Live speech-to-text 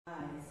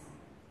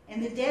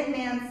And the dead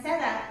man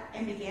sat up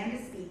and began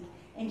to speak,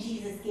 and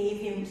Jesus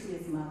gave him to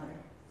his mother.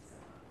 So,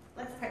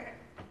 let's pray.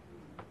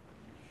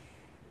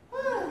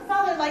 Oh,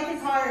 Father, life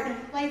is hard.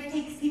 Life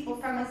takes people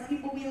from us,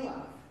 people we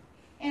love.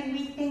 And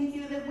we thank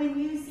you that when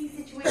you see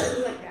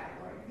situations like that,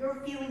 Lord, your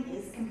feeling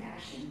is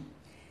compassion.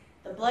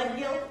 The blood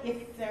guilt,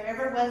 if there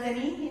ever was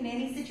any, in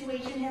any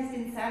situation, has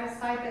been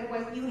satisfied by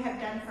what you have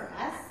done for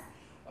us.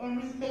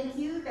 And we thank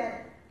you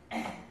that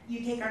you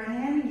take our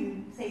hand and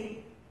you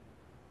say,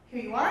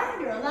 here you are,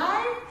 you're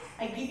alive.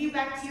 I give you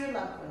back to your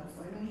loved ones,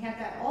 Lord. And we have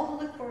that all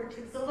to look forward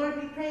to. So,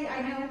 Lord, we pray,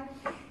 I know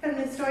from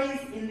the stories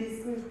in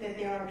this group that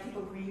there are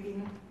people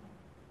grieving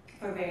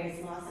for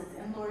various losses.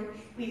 And Lord,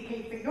 we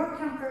pray for your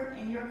comfort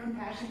and your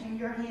compassion and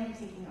your hand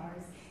taking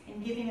ours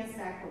and giving us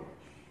back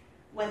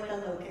what the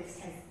locust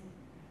has eaten.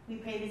 We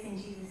pray this in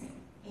Jesus'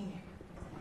 name. Amen.